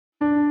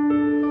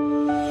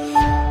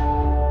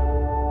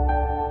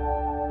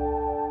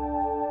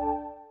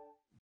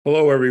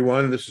Hello,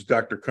 everyone. This is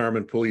Dr.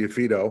 Carmen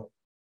Pugliafito,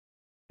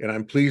 and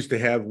I'm pleased to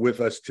have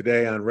with us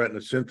today on retina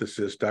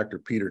synthesis Dr.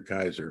 Peter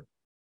Kaiser.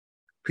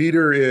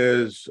 Peter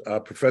is a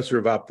professor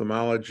of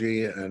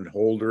ophthalmology and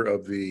holder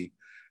of the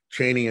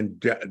Cheney and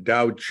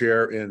Dowd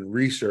Chair in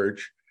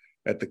Research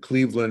at the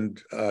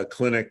Cleveland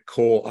Clinic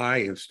Cole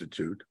Eye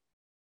Institute.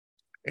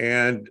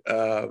 And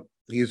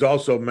he's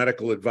also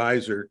medical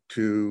advisor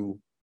to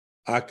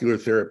Ocular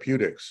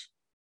Therapeutix.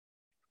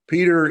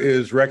 Peter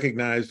is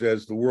recognized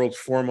as the world's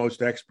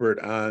foremost expert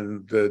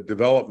on the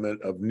development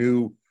of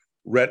new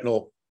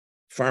retinal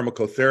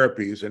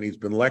pharmacotherapies, and he's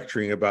been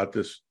lecturing about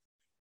this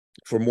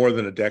for more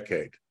than a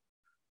decade.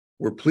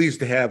 We're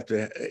pleased to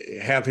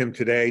have him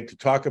today to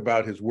talk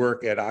about his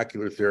work at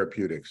Ocular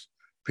Therapeutix.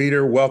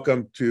 Peter,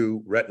 welcome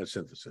to Retina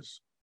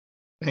Synthesis.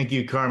 Thank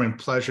you, Carmen.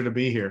 Pleasure to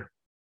be here.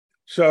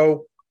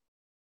 So,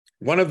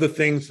 one of the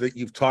things that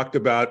you've talked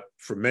about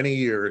for many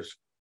years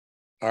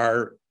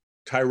are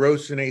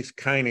tyrosine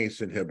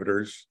kinase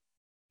inhibitors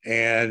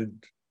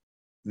and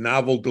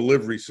novel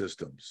delivery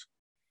systems.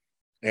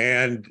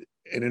 And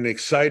in an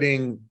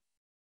exciting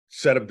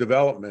set of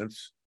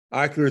developments,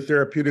 Ocular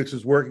Therapeutix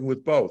is working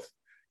with both.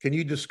 Can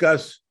you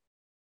discuss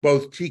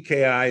both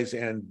TKIs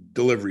and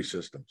delivery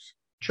systems?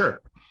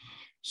 Sure.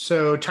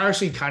 So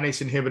tyrosine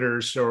kinase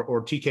inhibitors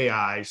or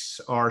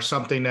TKIs are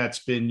something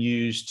that's been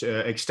used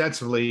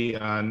extensively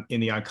in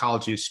the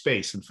oncology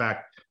space. In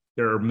fact,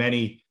 there are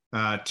many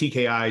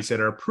TKIs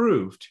that are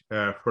approved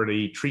for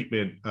the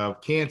treatment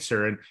of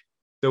cancer. And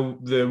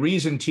the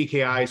reason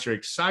TKIs are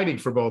exciting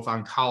for both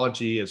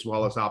oncology as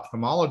well as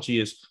ophthalmology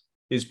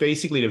is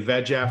basically the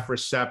VEGF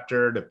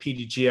receptor, the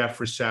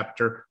PDGF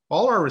receptor.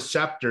 All our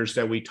receptors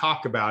that we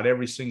talk about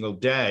every single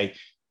day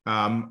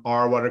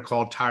are what are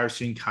called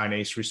tyrosine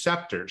kinase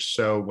receptors.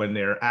 So when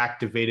they're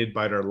activated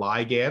by their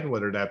ligand,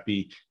 whether that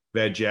be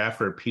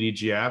VEGF or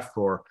PDGF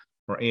or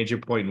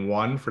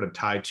angiopoietin-1 for the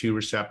Tie2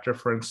 receptor,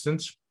 for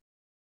instance,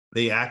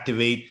 they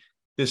activate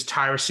this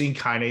tyrosine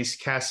kinase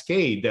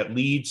cascade that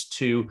leads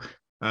to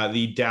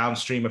the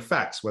downstream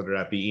effects, whether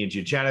that be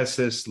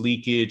angiogenesis,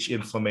 leakage,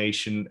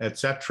 inflammation,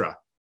 etc.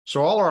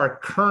 So all our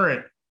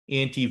current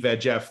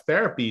anti-VEGF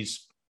therapies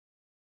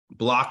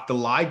block the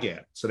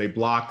ligand. So they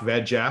block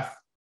VEGF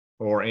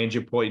or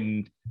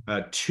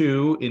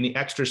angiopoietin-2 in the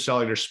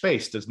extracellular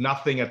space, does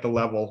nothing at the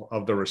level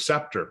of the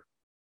receptor.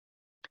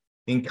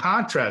 In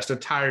contrast, a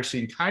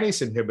tyrosine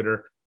kinase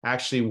inhibitor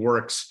actually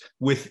works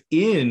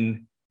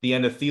within the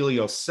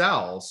endothelial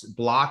cells,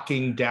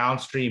 blocking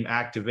downstream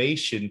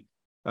activation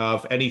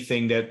of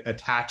anything that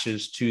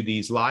attaches to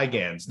these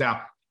ligands.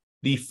 Now,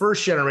 the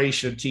first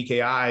generation of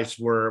TKIs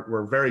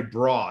were very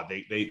broad.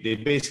 They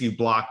basically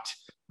blocked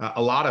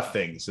a lot of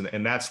things,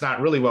 and that's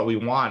not really what we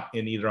want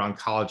in either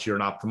oncology or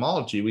in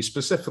ophthalmology. We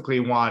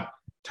specifically want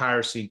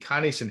tyrosine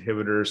kinase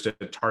inhibitors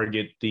that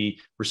target the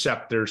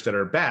receptors that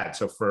are bad.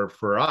 So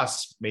for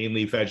us,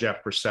 mainly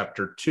VEGF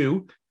receptor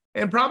 2,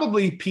 and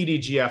probably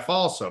PDGF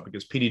also,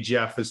 because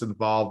PDGF is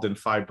involved in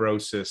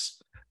fibrosis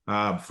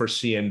for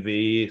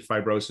CNV,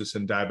 fibrosis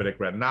and diabetic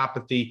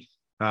retinopathy.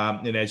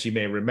 And as you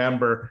may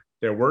remember,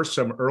 there were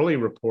some early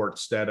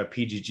reports that a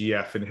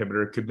PDGF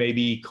inhibitor could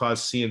maybe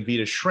cause CNV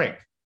to shrink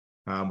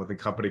with a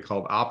company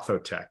called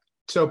Ophtotech.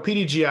 So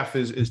PDGF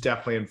is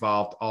definitely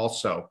involved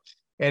also.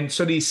 And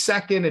so these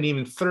second and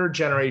even third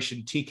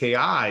generation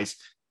TKIs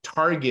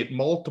target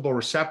multiple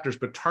receptors,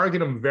 but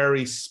target them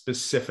very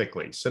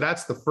specifically. So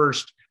that's the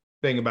first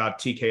thing about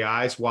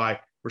TKIs, why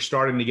we're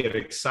starting to get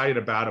excited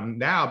about them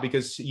now,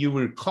 because you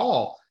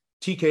recall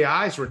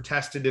TKIs were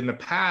tested in the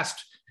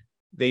past.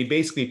 They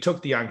basically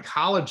took the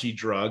oncology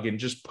drug and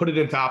just put it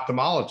into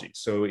ophthalmology.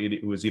 So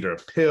it was either a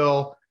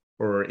pill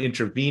or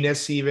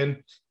intravenous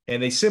even,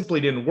 and they simply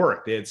didn't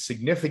work. They had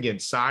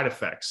significant side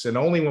effects. And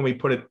only when we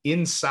put it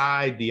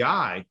inside the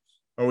eye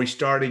are we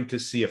starting to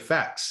see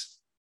effects.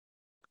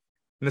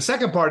 And the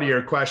second part of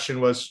your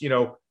question was,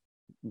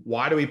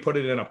 why do we put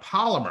it in a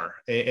polymer?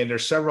 And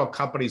there's several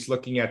companies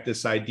looking at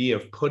this idea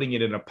of putting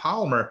it in a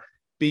polymer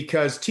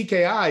because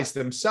TKIs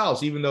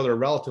themselves, even though they're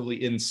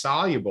relatively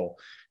insoluble,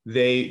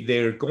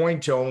 they're going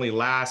to only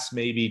last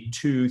maybe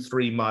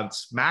 2-3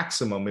 months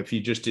maximum if you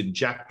just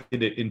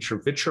injected it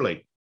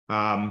intravitreally.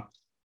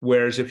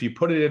 Whereas if you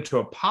put it into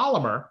a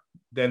polymer,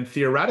 then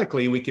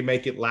theoretically we can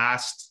make it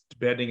last,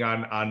 depending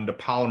on the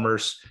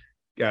polymer's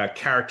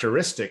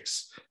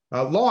characteristics,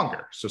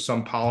 longer. So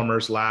some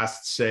polymers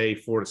last, say,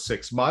 4 to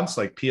 6 months,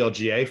 like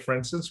PLGA, for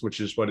instance,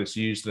 which is what is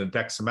used in a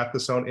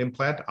dexamethasone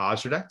implant,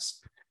 Ozurdex.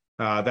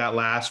 That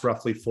lasts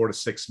roughly 4 to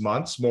 6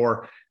 months.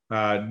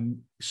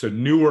 So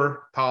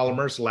newer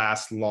polymers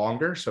last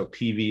longer. So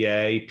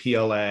PVA,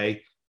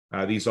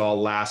 PLA, these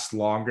all last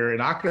longer. In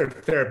Ocular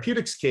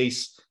Therapeutix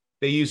case,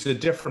 they use a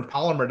different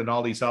polymer than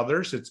all these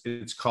others.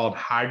 It's called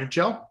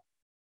Hydrogel.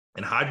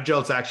 And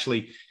Hydrogel is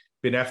actually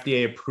been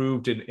FDA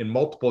approved in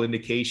multiple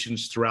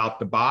indications throughout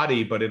the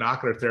body. But in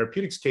Ocular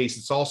Therapeutix case,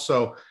 it's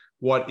also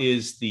what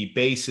is the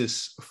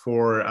basis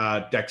for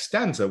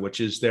Dextenza,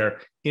 which is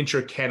their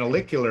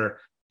intracanalicular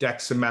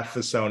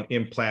dexamethasone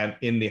implant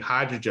in the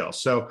hydrogel.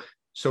 So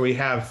So we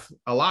have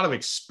a lot of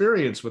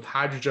experience with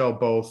hydrogel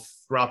both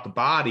throughout the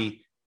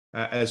body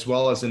as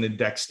well as an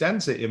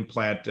Dextenza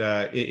implant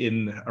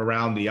in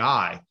around the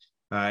eye.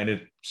 And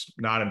it's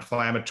not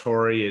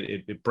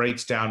inflammatory. It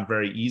breaks down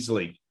very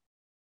easily.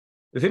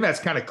 The thing that's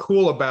kind of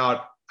cool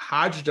about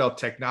hydrogel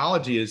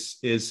technology is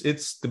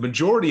it's the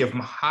majority of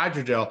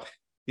hydrogel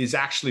is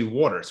actually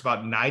water. It's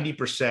about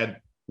 90%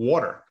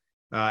 water.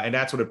 And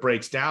that's what it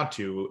breaks down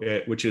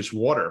to, which is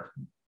water.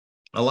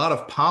 A lot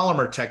of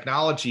polymer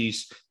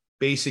technologies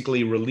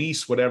basically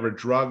release whatever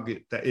drug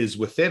that is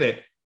within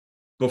it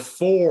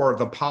before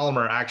the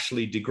polymer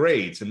actually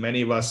degrades. And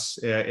many of us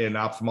in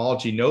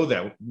ophthalmology know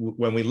that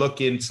when we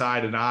look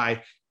inside an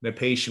eye in a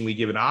patient we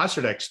give an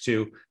Ozurdex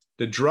to,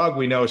 the drug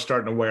we know is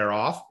starting to wear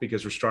off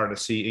because we're starting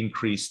to see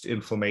increased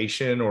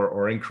inflammation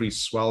or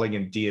increased swelling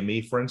in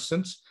DME, for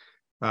instance.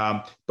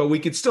 But we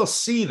can still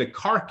see the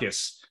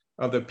carcass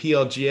of the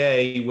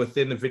PLGA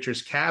within the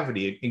vitreous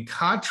cavity. In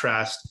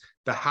contrast,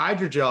 the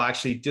hydrogel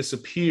actually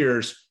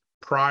disappears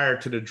prior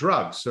to the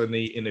drug. So in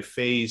the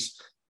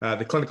phase,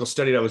 the clinical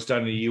study that was done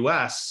in the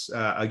US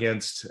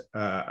against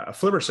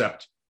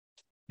aflibercept,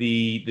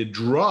 the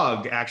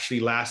drug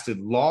actually lasted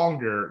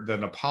longer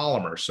than the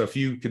polymer. So if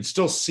you can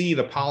still see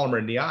the polymer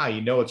in the eye,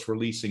 you know it's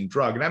releasing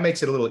drug. And that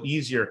makes it a little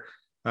easier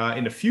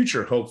in the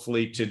future,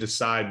 hopefully, to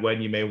decide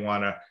when you may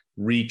want to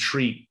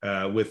retreat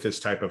with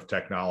this type of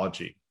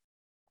technology.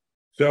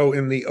 So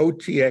in the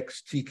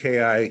OTX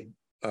TKI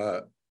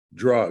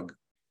drug,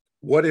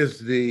 what is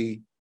the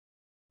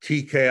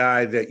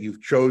TKI that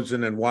you've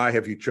chosen and why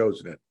have you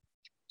chosen it?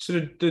 So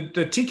the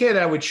TKI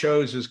that we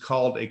chose is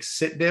called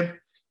axitinib.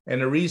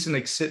 And the reason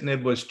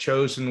axitinib was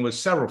chosen was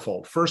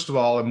severalfold. First of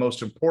all, and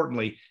most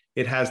importantly,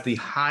 it has the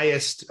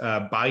highest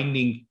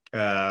binding,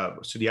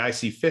 so the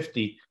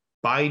IC50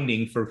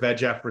 binding for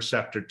VEGF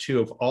receptor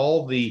 2 of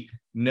all the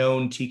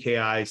known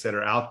TKIs that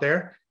are out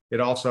there. It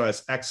also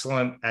has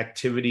excellent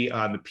activity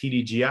on the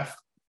PDGF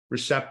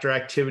receptor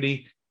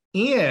activity.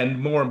 And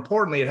more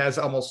importantly, it has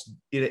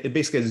it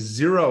basically has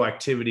zero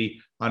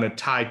activity on a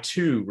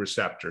TIE2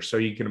 receptor. So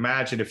you can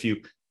imagine if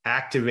you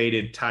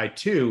activated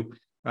TIE2,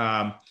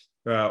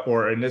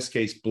 or in this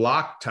case,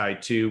 block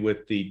TIE2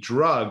 with the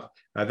drug,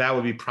 that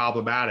would be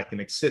problematic.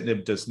 And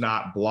axitinib does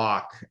not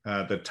block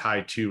the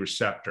TIE2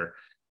 receptor.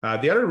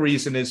 The other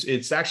reason is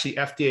it's actually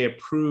FDA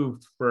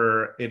approved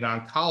in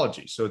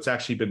oncology. So it's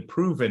actually been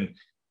proven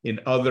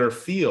in other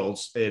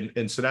fields.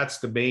 And so that's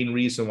the main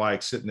reason why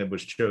axitinib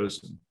was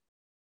chosen.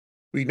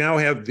 We now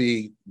have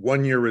the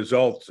 1-year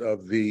results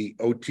of the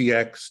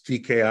OTX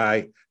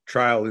TKI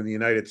trial in the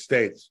United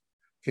States.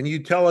 Can you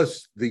tell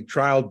us the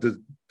trial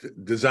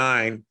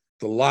design,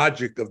 the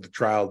logic of the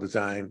trial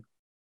design,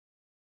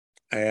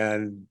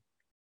 and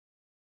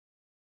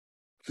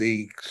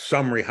the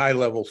summary,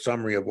 high-level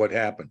summary of what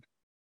happened?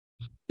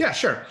 Yeah,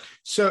 sure.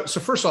 So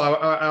first of all,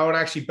 I would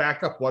actually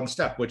back up one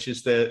step, which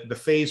is the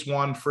phase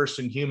 1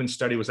 first-in-human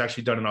study was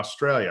actually done in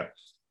Australia.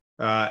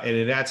 And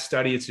in that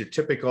study, it's your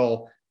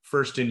typical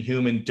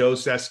first-in-human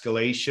dose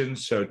escalation.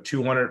 So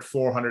 200,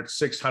 400,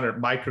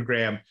 600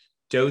 microgram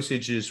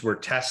dosages were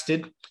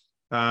tested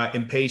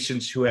in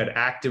patients who had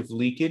active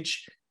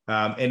leakage.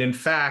 And in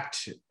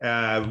fact,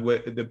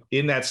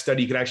 in that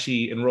study, you could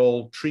actually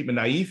enroll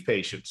treatment-naive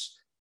patients.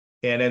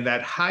 And in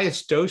that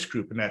highest dose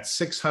group, in that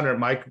 600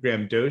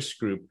 microgram dose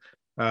group,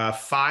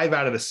 5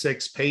 out of the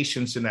 6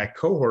 patients in that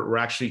cohort were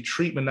actually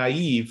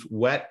treatment-naive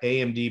wet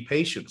AMD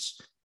patients.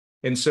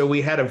 And so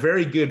we had a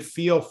very good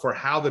feel for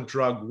how the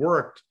drug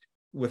worked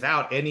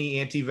without any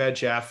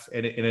anti-VEGF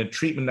in a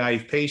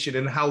treatment-naive patient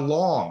and how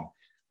long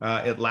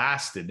it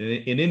lasted.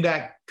 And in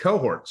that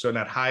cohort, so in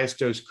that highest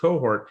dose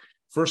cohort,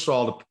 first of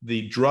all,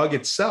 the drug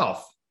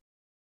itself,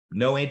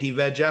 no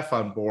anti-VEGF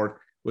on board,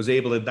 was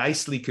able to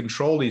nicely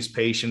control these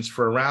patients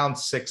for around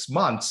 6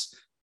 months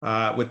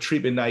with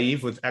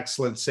treatment-naive with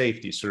excellent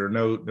safety. So there are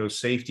no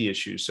safety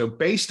issues. So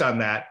based on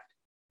that,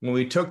 when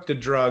we took the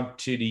drug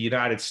to the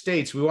United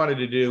States, we wanted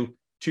to do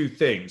 2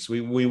 things.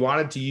 We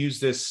wanted to use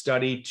this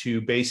study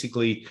to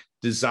basically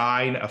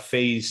design a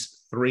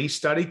phase 3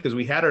 study because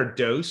we had our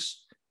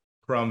dose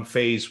from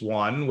phase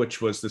 1,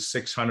 which was the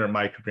 600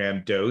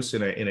 microgram dose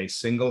in a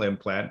single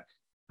implant.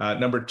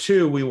 Number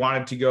 2, we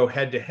wanted to go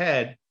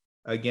head-to-head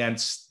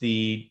against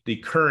the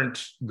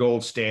current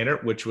gold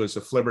standard, which was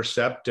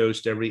aflibercept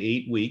dosed every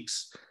 8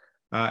 weeks.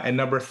 And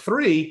number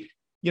 3,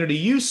 the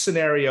use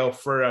scenario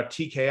for a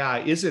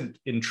TKI isn't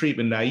in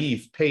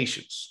treatment-naive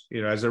patients.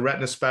 As a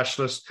retina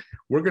specialist,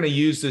 we're going to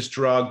use this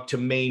drug to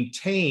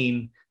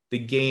maintain the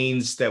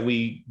gains that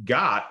we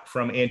got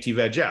from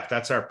anti-VEGF.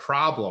 That's our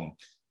problem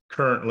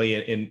currently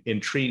in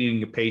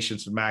treating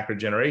patients with macular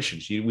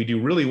degeneration. We do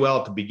really well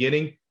at the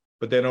beginning,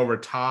 but then over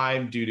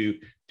time, due to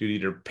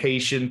either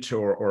patient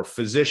or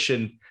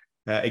physician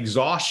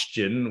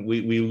exhaustion,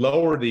 we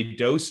lower the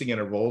dosing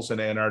intervals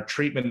and our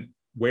treatment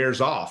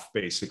wears off,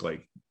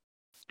 basically.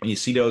 And you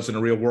see those in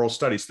the real world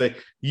studies. The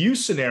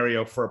use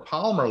scenario for a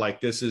polymer like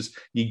this is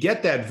you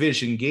get that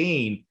vision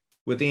gain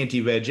with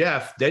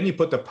anti-VEGF, then you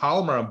put the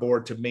polymer on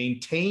board to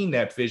maintain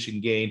that vision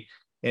gain.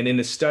 And in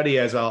the study,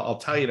 as I'll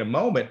tell you in a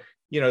moment,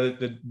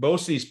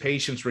 most of these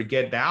patients were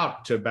getting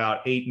out to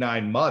about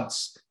 8-9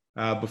 months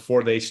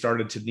before they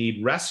started to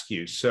need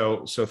rescue.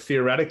 So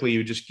theoretically,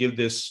 you just give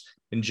this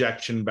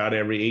injection about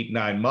every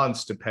 8-9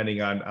 months,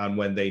 depending on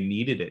when they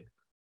needed it.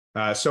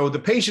 So the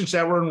patients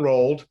that were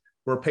enrolled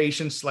were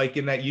patients like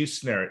in that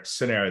use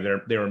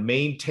scenario. They were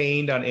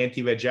maintained on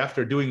anti-VEGF.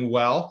 They're doing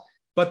well,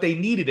 but they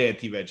needed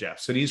anti-VEGF.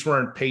 So these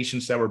weren't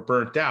patients that were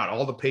burnt out.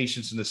 All the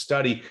patients in the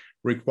study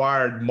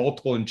required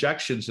multiple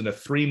injections in the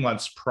 3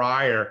 months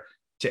prior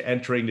to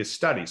entering the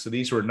study. So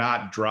these were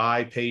not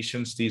dry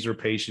patients. These were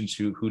patients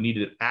who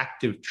needed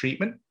active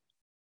treatment.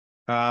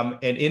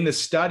 And in the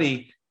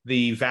study,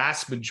 the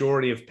vast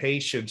majority of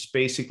patients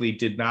basically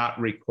did not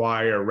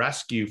require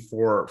rescue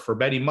for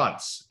many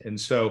months. And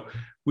so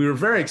we were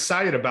very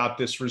excited about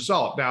this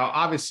result. Now,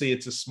 obviously,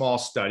 it's a small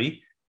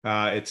study.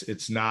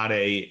 It's not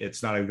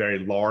a very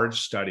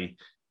large study,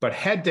 but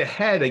head to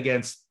head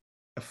against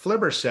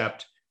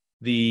aflibercept,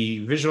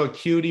 the visual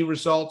acuity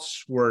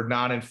results were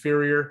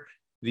non-inferior.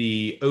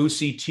 The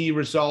OCT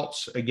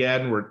results,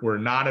 again, were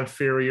not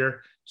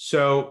inferior.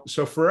 So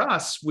for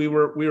us, we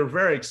were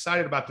very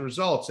excited about the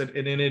results. And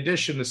in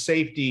addition, the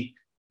safety,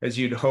 as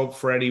you'd hope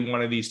for any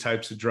one of these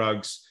types of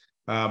drugs,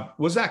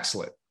 was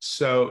excellent.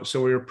 So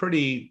we were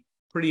pretty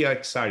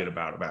excited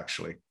about them,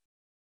 actually.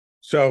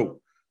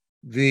 So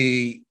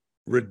the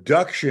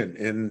reduction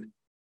in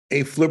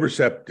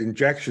aflibercept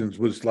injections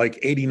was like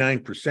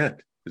 89%.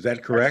 Is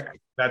that correct?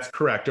 That's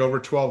correct. Over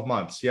 12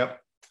 months. Yep.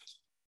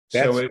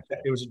 So it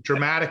was a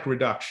dramatic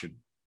reduction.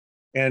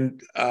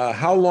 And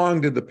how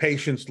long did the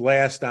patients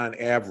last on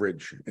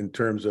average in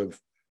terms of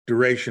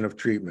duration of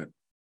treatment?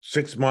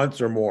 6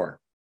 months or more?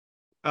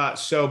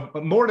 So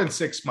more than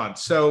 6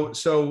 months.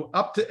 So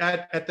up to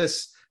at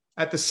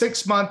the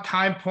 6 month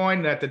time point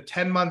and at the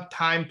 10-month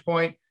time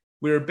point,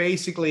 we were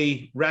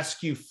basically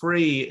rescue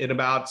free in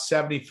about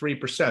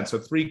 73%. So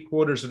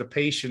 3/4 of the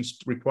patients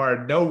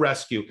required no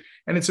rescue.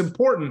 And it's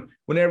important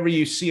whenever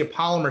you see a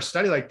polymer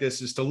study like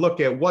this is to look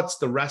at what's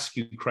the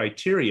rescue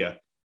criteria.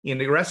 And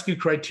the rescue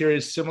criteria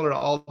is similar to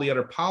all the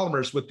other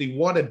polymers with the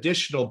one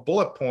additional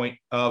bullet point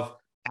of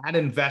at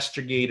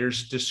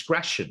investigator's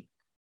discretion.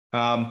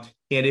 And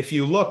if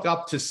you look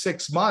up to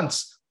 6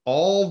 months,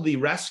 all the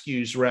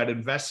rescues were at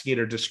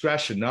investigator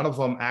discretion. None of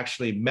them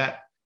actually met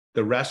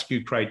the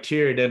rescue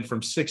criteria. Then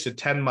from 6 to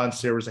 10 months,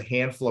 there was a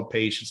handful of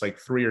patients, like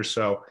 3 or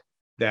so,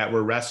 that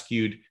were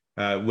rescued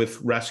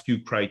with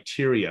rescue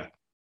criteria.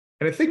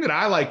 And the thing that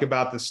I like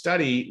about the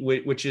study,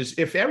 which is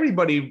if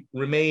everybody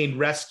remained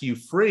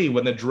rescue-free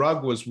when the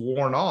drug was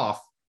worn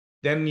off,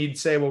 then you'd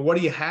say, well, what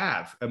do you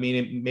have? I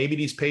mean, maybe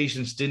these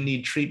patients didn't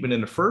need treatment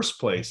in the first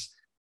place.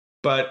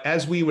 But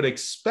as we would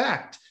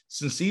expect,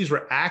 since these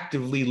were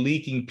actively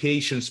leaking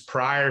patients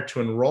prior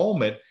to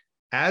enrollment,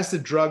 as the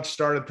drug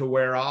started to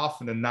wear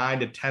off in a 9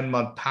 to 10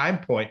 month time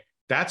point,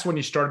 that's when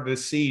you started to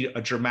see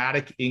a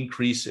dramatic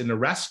increase in the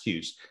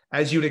rescues,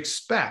 as you'd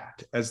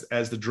expect as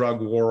the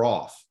drug wore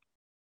off.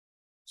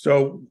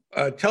 So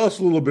tell us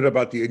a little bit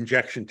about the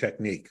injection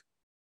technique.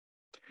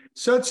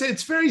 So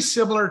it's very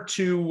similar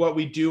to what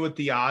we do with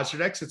the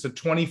Ozurdex. It's a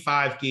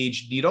 25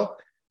 gauge needle,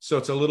 so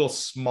it's a little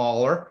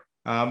smaller,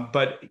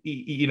 but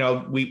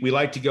we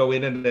like to go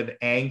in at an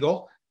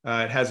angle.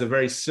 It has a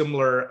very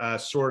similar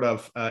sort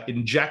of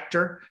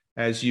injector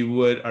as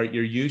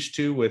you're used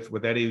to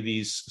with any of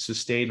these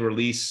sustained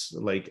release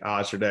like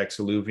Ozurdex,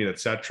 Iluvien, et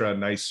cetera. A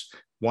nice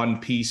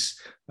one-piece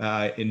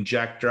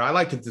injector. I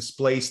like to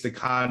displace the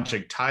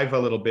conjunctiva a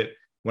little bit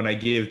when I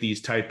give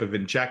these type of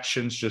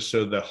injections, just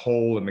so the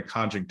hole in the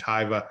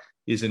conjunctiva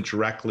isn't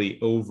directly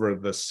over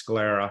the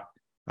sclera.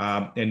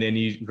 And then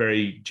you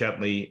very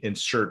gently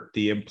insert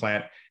the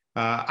implant.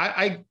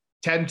 I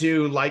tend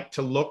to like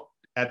to look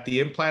at the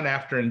implant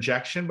after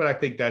injection, but I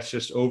think that's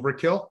just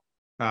overkill.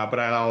 But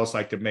I always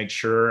like to make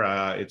sure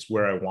it's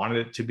where I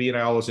wanted it to be, and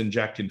I always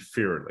inject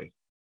inferiorly.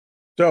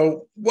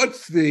 So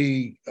what's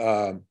the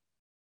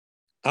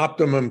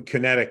optimum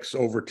kinetics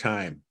over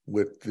time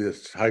with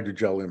this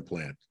hydrogel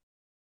implant?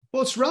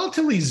 Well, it's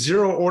relatively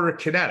zero order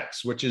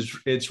kinetics, which is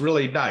it's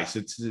really nice.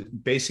 It's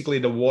basically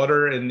the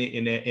water in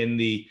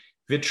the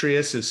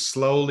vitreous is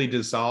slowly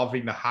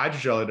dissolving the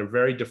hydrogel at a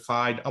very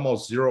defined,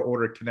 almost zero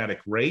order kinetic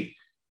rate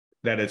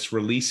that it's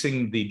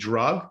releasing the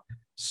drug.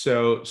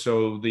 So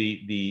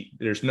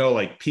there's no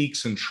like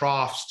peaks and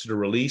troughs to the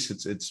release.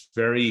 It's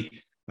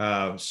very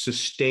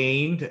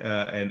sustained,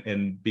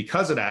 and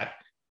because of that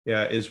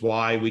is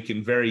why we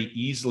can very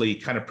easily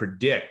kind of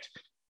predict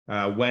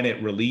when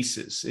it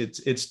releases.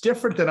 It's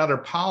different than other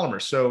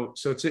polymers. So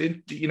it's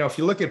if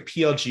you look at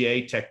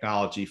PLGA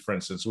technology, for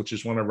instance, which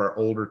is one of our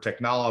older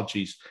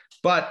technologies,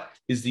 but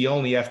is the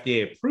only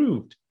FDA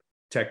approved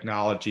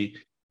technology.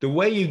 The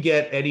way you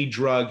get any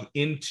drug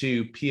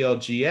into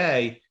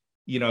PLGA,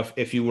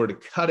 if you were to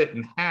cut it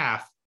in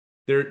half,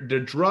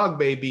 the drug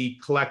may be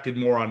collected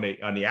more on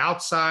the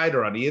outside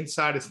or on the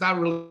inside. It's not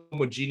really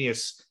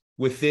homogeneous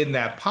within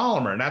that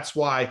polymer. And that's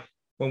why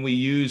when we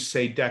use,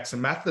 say,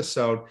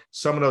 dexamethasone,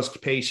 some of those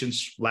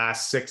patients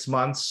last 6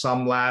 months,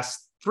 some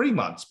last 3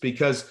 months,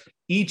 because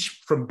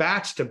each from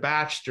batch to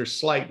batch, there's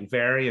slight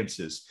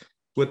variances.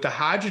 With the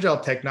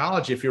hydrogel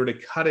technology, if you were to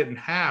cut it in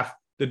half,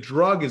 the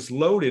drug is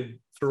loaded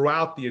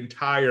throughout the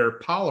entire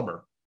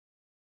polymer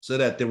so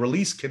that the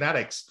release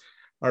kinetics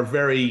are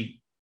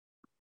very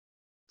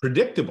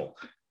predictable.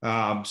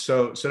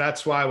 So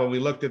that's why when we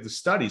looked at the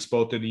studies,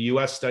 both in the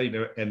US study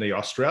and the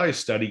Australia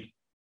study,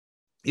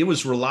 it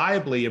was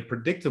reliably and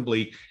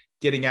predictably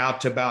getting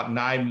out to about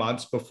 9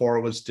 months before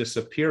it was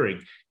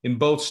disappearing in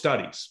both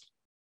studies.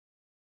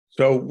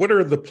 So what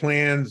are the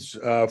plans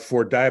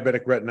for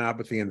diabetic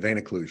retinopathy and vein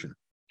occlusion?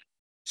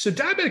 So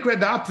diabetic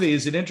retinopathy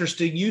is an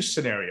interesting use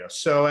scenario.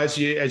 So as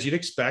you'd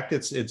expect,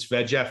 it's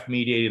VEGF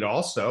mediated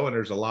also, and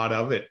there's a lot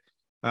of it.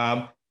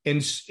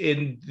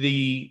 In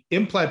the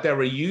implant that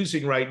we're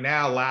using right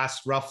now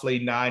lasts roughly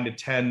 9 to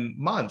 10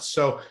 months.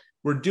 So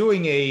we're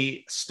doing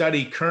a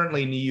study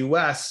currently in the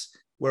US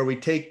where we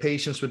take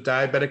patients with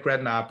diabetic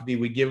retinopathy,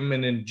 we give them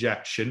an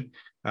injection,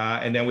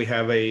 and then we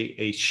have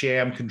a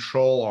sham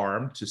control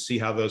arm to see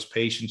how those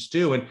patients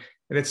do. And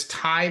it's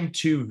time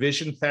to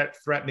vision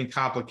threatening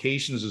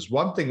complications is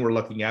one thing we're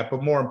looking at,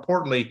 but more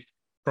importantly,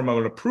 from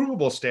an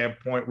approvable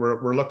standpoint,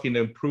 we're looking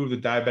to improve the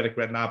diabetic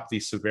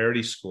retinopathy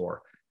severity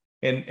score.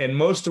 And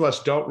most of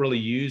us don't really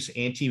use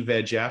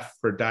anti-VEGF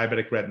for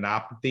diabetic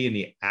retinopathy in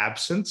the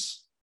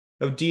absence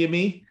of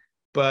DME.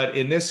 But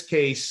in this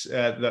case,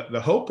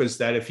 the hope is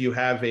that if you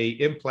have an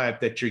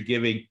implant that you're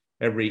giving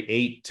every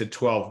 8 to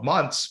 12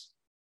 months,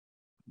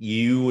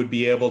 you would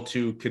be able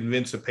to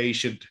convince a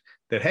patient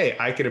that, hey,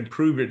 I could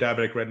improve your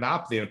diabetic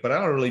retinopathy, but I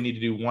don't really need to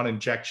do one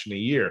injection a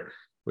year,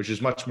 which is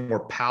much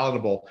more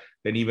palatable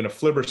than even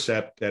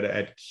aflibercept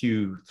at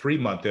Q3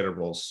 month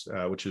intervals,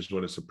 which is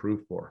what it's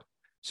approved for.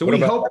 So we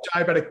hope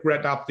diabetic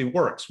retinopathy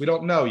works. We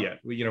don't know yet.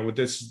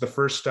 This is the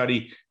first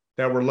study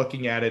that we're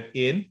looking at it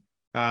in,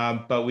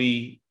 but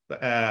we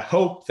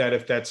hope that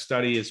if that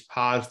study is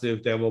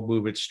positive, then we'll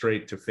move it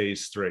straight to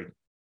phase 3.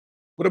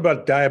 What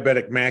about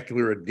diabetic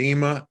macular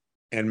edema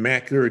and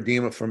macular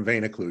edema from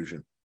vein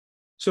occlusion?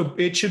 So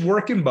it should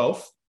work in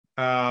both.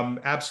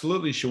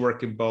 Absolutely should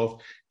work in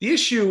both. The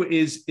issue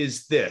is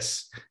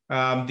this.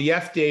 The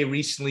FDA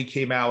recently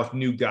came out with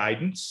new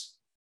guidance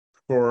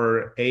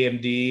for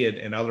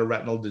AMD and other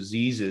retinal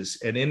diseases.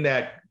 And in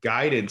that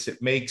guidance,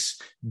 it makes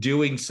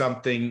doing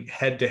something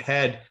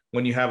head-to-head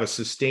when you have a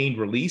sustained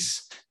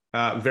release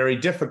very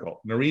difficult.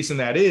 And the reason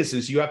that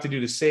is you have to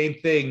do the same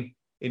thing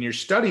in your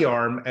study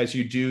arm as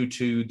you do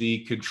to the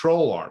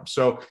control arm.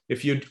 So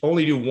if you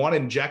only do one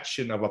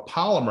injection of a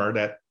polymer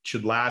that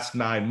should last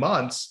 9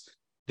 months,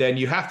 then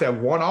you have to have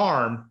one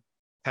arm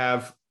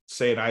have,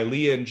 say, an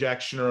Eylea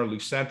injection or a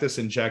Lucentis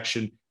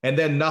injection, and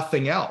then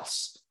nothing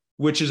else,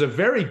 which is a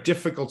very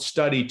difficult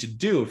study to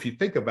do if you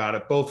think about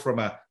it, both from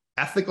an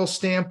ethical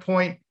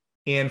standpoint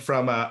and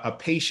from a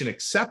patient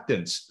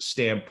acceptance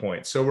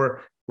standpoint. So we're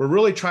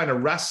really trying to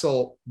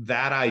wrestle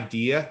that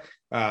idea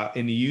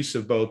in the use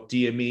of both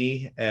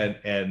DME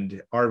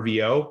and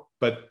RVO,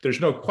 but there's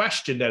no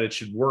question that it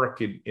should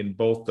work in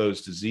both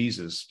those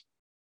diseases.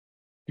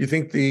 Do you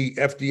think the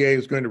FDA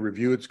is going to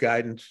review its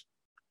guidance?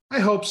 I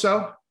hope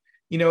so.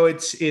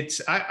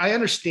 I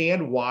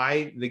understand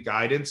why the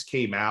guidance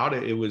came out.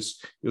 It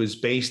was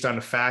based on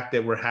the fact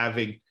that we're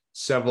having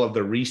several of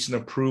the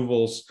recent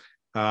approvals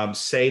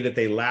say that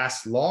they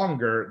last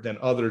longer than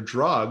other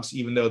drugs,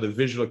 even though the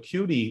visual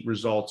acuity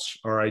results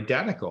are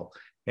identical.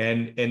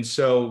 And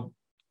so,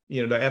 the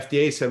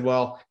FDA said,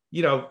 well,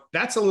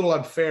 that's a little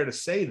unfair to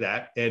say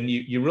that. And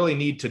you really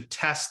need to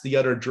test the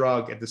other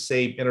drug at the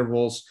same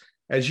intervals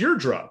as your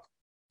drug.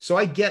 So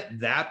I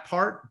get that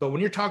part. But when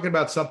you're talking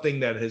about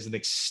something that has an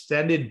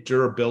extended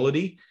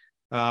durability,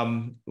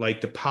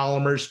 like the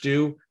polymers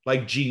do,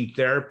 like gene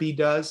therapy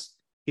does,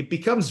 it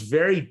becomes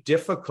very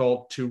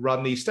difficult to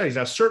run these studies.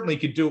 Now, certainly you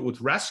could do it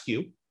with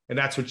rescue, and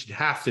that's what you'd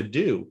have to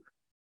do.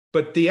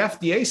 But the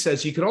FDA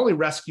says you can only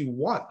rescue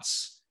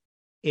once.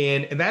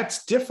 And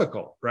that's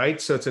difficult, right?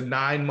 So it's a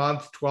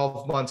 9-month,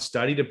 12-month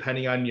study,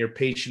 depending on your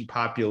patient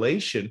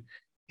population.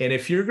 And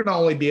if you're going to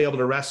only be able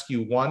to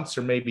rescue once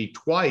or maybe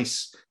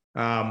twice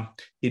in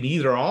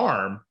either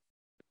arm,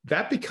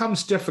 that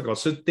becomes difficult.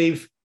 So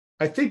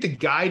I think the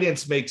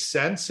guidance makes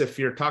sense if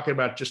you're talking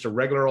about just a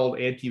regular old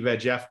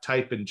anti-VEGF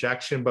type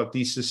injection, but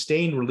these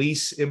sustained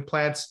release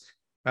implants,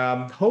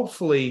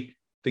 hopefully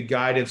the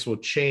guidance will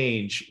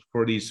change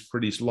for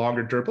these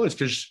longer durabilities,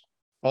 because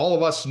all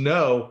of us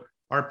know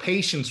our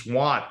patients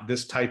want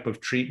this type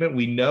of treatment.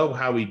 We know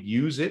how we'd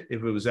use it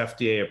if it was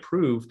FDA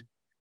approved.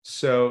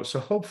 So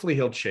hopefully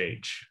he'll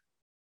change.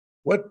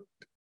 What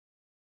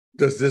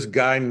does this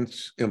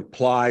guidance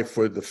imply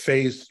for the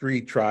phase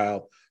 3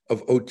 trial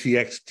of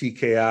OTX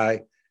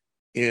TKI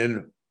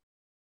in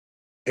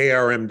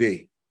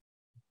ARMD?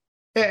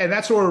 And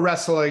that's what we're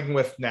wrestling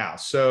with now.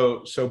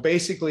 So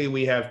basically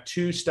we have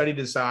 2 study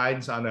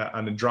designs on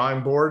the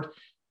drawing board.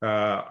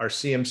 Our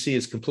CMC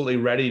is completely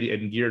ready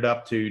and geared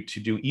up to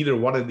do either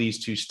one of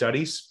these 2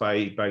 studies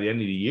by the end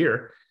of the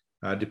year,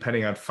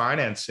 depending on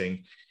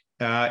financing.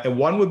 And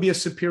one would be a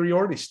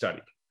superiority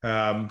study.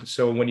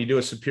 So when you do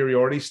a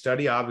superiority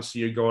study, obviously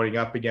you're going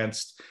up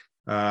against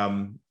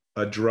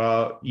a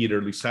drug,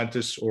 either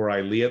Lucentis or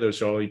Eylea.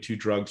 Those are only two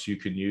drugs you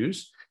can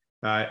use.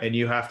 And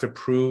you have to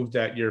prove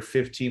that you're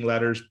 15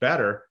 letters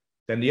better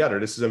than the other.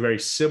 This is a very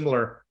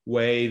similar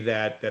way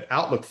that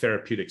Outlook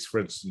Therapeutix, for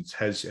instance,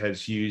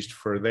 has used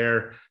for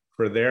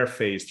their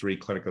phase 3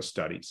 clinical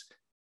studies.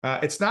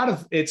 It's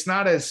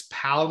not as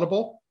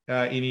palatable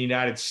in the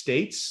United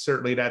States.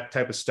 Certainly, that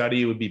type of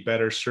study would be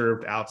better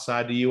served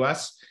outside the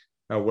U.S.,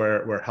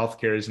 where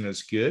healthcare isn't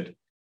as good.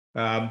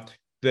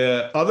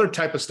 The other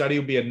type of study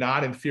would be a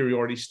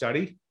non-inferiority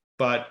study,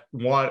 but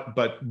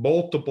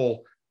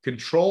multiple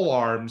control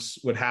arms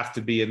would have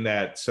to be in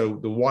that. So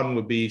the one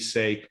would be,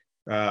 say,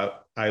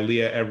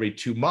 Eylea every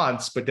 2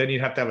 months, but then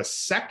you'd have to have a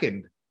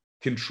second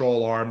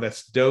control arm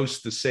that's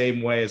dosed the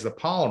same way as the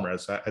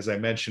polymer, as I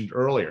mentioned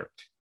earlier,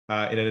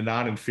 in a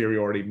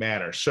non-inferiority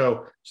manner.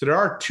 So there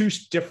are two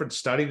different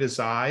study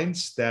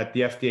designs that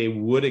the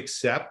FDA would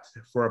accept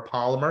for a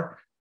polymer,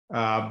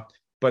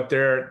 but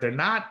they're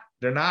not.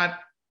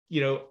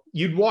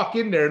 You'd walk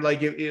in there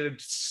like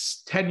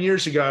 10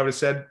 years ago, I would have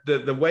said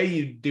the way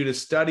you do the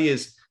study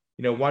is,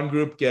 one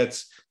group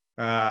gets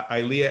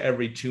Eylea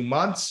every 2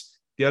 months.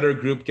 The other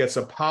group gets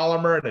a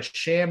polymer and a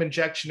sham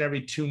injection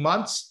every 2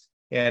 months.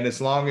 And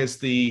as long as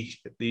the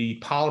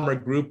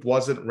polymer group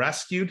wasn't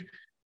rescued,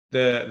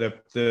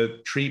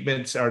 the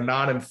treatments are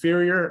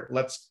non-inferior.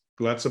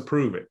 Let's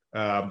approve it.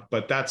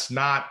 But that's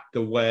not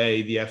the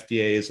way the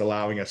FDA is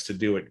allowing us to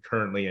do it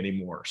currently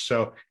anymore.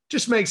 So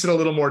just makes it a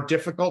little more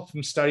difficult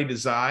from study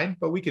design,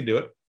 but we can do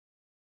it.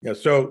 Yeah.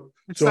 So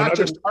it's not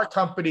just our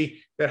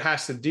company that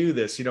has to do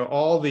this.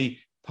 All the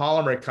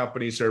polymer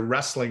companies are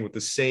wrestling with the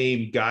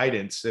same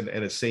guidance and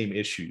the same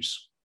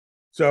issues.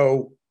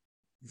 So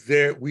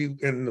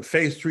in the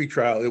phase 3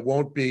 trial, it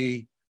won't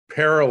be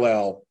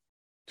parallel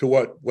to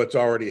what's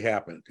already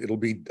happened. It'll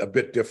be a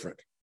bit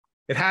different.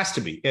 It has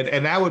to be.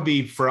 And that would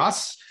be for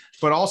us,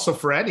 but also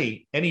for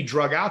any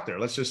drug out there.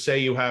 Let's just say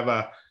you have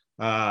a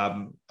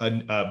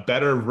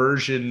better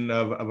version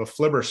of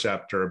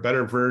aflibercept or a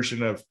better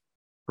version of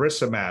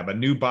faricimab, a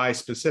new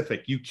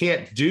bispecific. You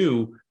can't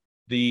do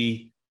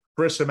the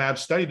faricimab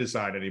study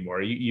design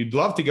anymore. You'd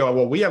love to go,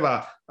 well, we have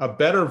a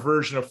better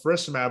version of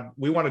faricimab.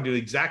 We want to do the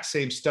exact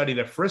same study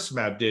that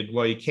faricimab did.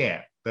 Well, you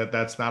can't.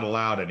 That's not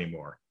allowed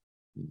anymore.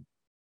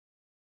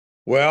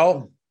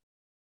 Well,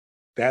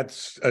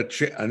 that's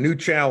a new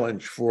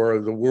challenge for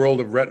the world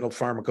of retinal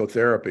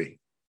pharmacotherapy.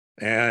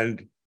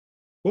 And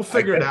we'll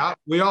figure it out.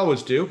 We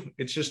always do.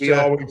 It's just we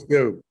always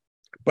do.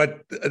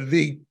 But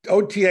the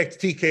OTX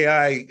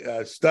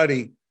TKI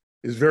study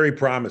is very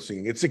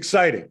promising. It's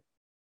exciting.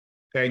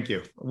 Thank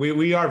you.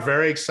 We are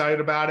very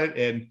excited about it.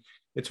 And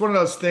it's one of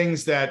those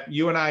things that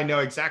you and I know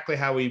exactly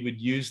how we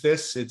would use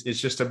this. It's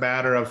just a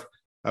matter of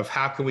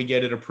how can we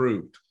get it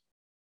approved.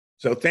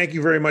 So thank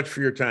you very much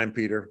for your time,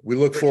 Peter. We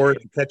look forward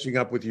to catching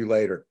up with you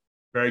later.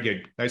 Very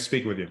good. Nice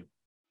speaking with you.